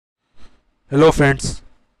Hello, friends.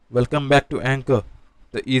 Welcome back to Anchor,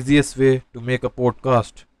 the easiest way to make a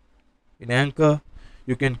podcast. In Anchor,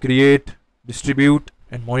 you can create, distribute,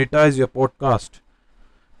 and monetize your podcast.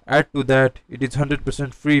 Add to that, it is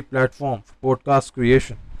 100% free platform for podcast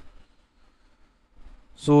creation.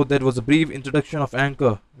 So that was a brief introduction of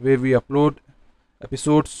Anchor, where we upload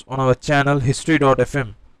episodes on our channel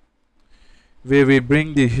history.fm, where we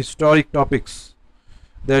bring the historic topics,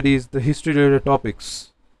 that is the history related topics.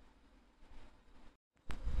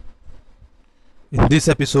 In this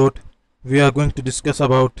episode, we are going to discuss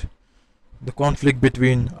about the conflict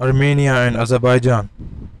between Armenia and Azerbaijan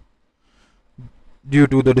due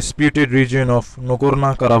to the disputed region of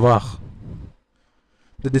Nagorno-Karabakh.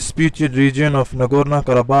 The disputed region of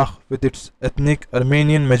Nagorno-Karabakh, with its ethnic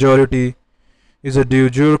Armenian majority, is a de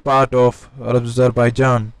jure part of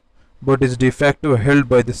Azerbaijan, but is de facto held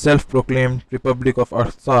by the self-proclaimed Republic of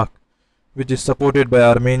Artsakh, which is supported by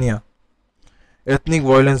Armenia. Ethnic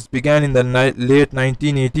violence began in the late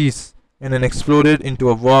 1980s and then exploded into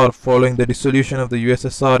a war following the dissolution of the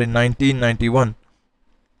USSR in 1991.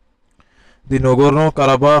 The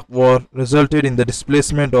Nagorno-Karabakh war resulted in the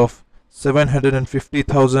displacement of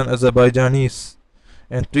 750,000 Azerbaijanis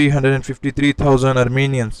and 353,000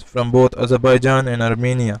 Armenians from both Azerbaijan and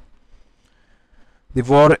Armenia. The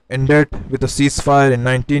war ended with a ceasefire in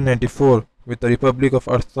 1994, with the Republic of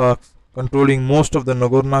Artsakh controlling most of the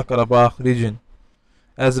Nagorno-Karabakh region,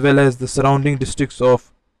 as well as the surrounding districts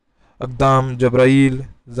of Agdam, Jabrail,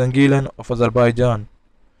 Zangilan of Azerbaijan.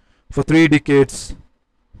 For 3 decades,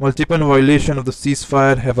 multiple violations of the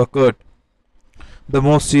ceasefire have occurred. The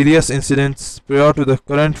most serious incidents prior to the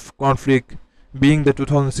current conflict being the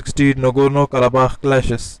 2016 Nagorno-Karabakh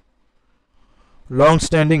clashes.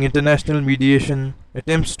 Long-standing international mediation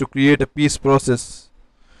attempts to create a peace process,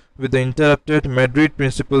 with the interrupted Madrid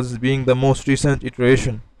Principles being the most recent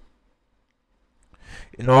iteration.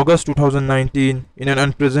 In August 2019, in an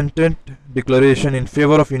unprecedented declaration in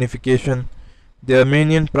favor of unification, the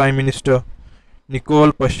Armenian Prime Minister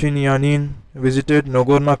Nikol Pashinyan visited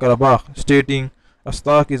Nagorno-Karabakh, stating,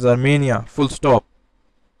 "Artsakh is Armenia, full stop."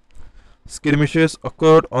 Skirmishes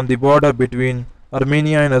occurred on the border between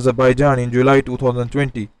Armenia and Azerbaijan in July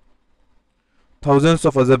 2020. Thousands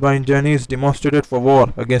of Azerbaijanis demonstrated for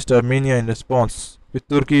war against Armenia in response, with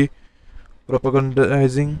Turkey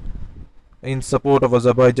propagandizing in support of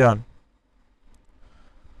Azerbaijan.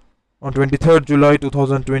 On 23rd July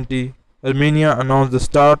 2020, Armenia announced the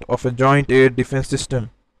start of a joint air defense system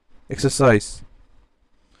exercise.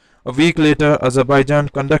 A week later, Azerbaijan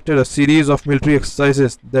conducted a series of military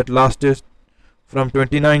exercises that lasted from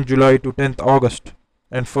 29 July to 10th August,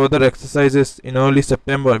 and further exercises in early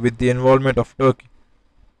September with the involvement of Turkey.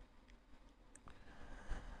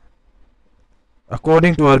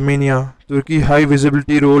 According to Armenia, Turkey's high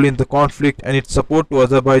visibility role in the conflict and its support to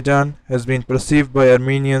Azerbaijan has been perceived by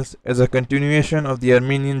Armenians as a continuation of the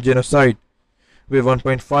Armenian genocide, where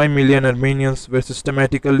 1.5 million Armenians were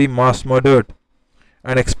systematically mass murdered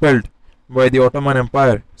and expelled by the Ottoman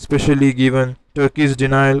Empire, especially given Turkey's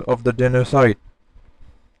denial of the genocide.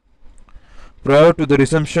 Prior to the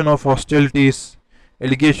resumption of hostilities,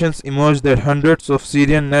 allegations emerged that hundreds of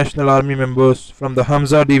Syrian National Army members from the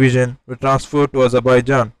Hamza division were transferred to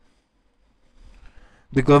Azerbaijan.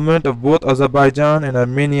 The government of both Azerbaijan and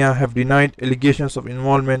Armenia have denied allegations of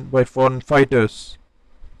involvement by foreign fighters.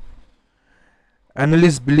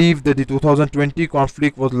 Analysts believe that the 2020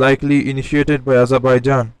 conflict was likely initiated by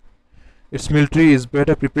Azerbaijan. Its military is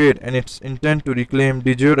better prepared and its intent to reclaim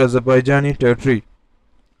de jure Azerbaijani territory.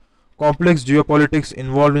 Complex geopolitics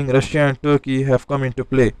involving Russia and Turkey have come into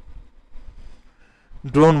play.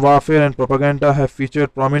 Drone warfare and propaganda have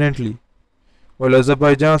featured prominently. While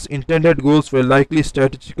Azerbaijan's intended goals were likely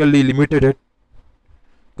strategically limited,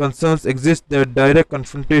 concerns exist that direct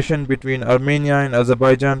confrontation between Armenia and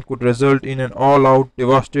Azerbaijan could result in an all-out,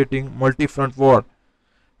 devastating, multi-front war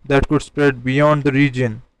that could spread beyond the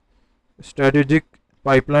region. A strategic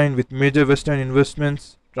pipeline with major Western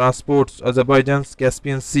investments transports Azerbaijan's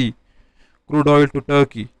Caspian Sea crude oil to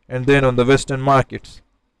Turkey and then on the Western markets.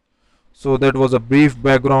 So that was a brief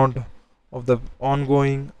background of the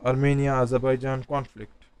ongoing Armenia-Azerbaijan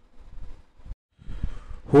conflict.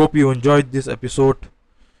 Hope you enjoyed this episode.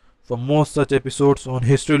 For more such episodes on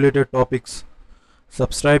history-related topics,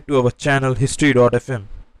 subscribe to our channel history.fm,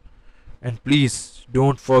 and please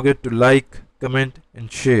don't forget to like, comment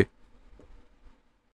and share.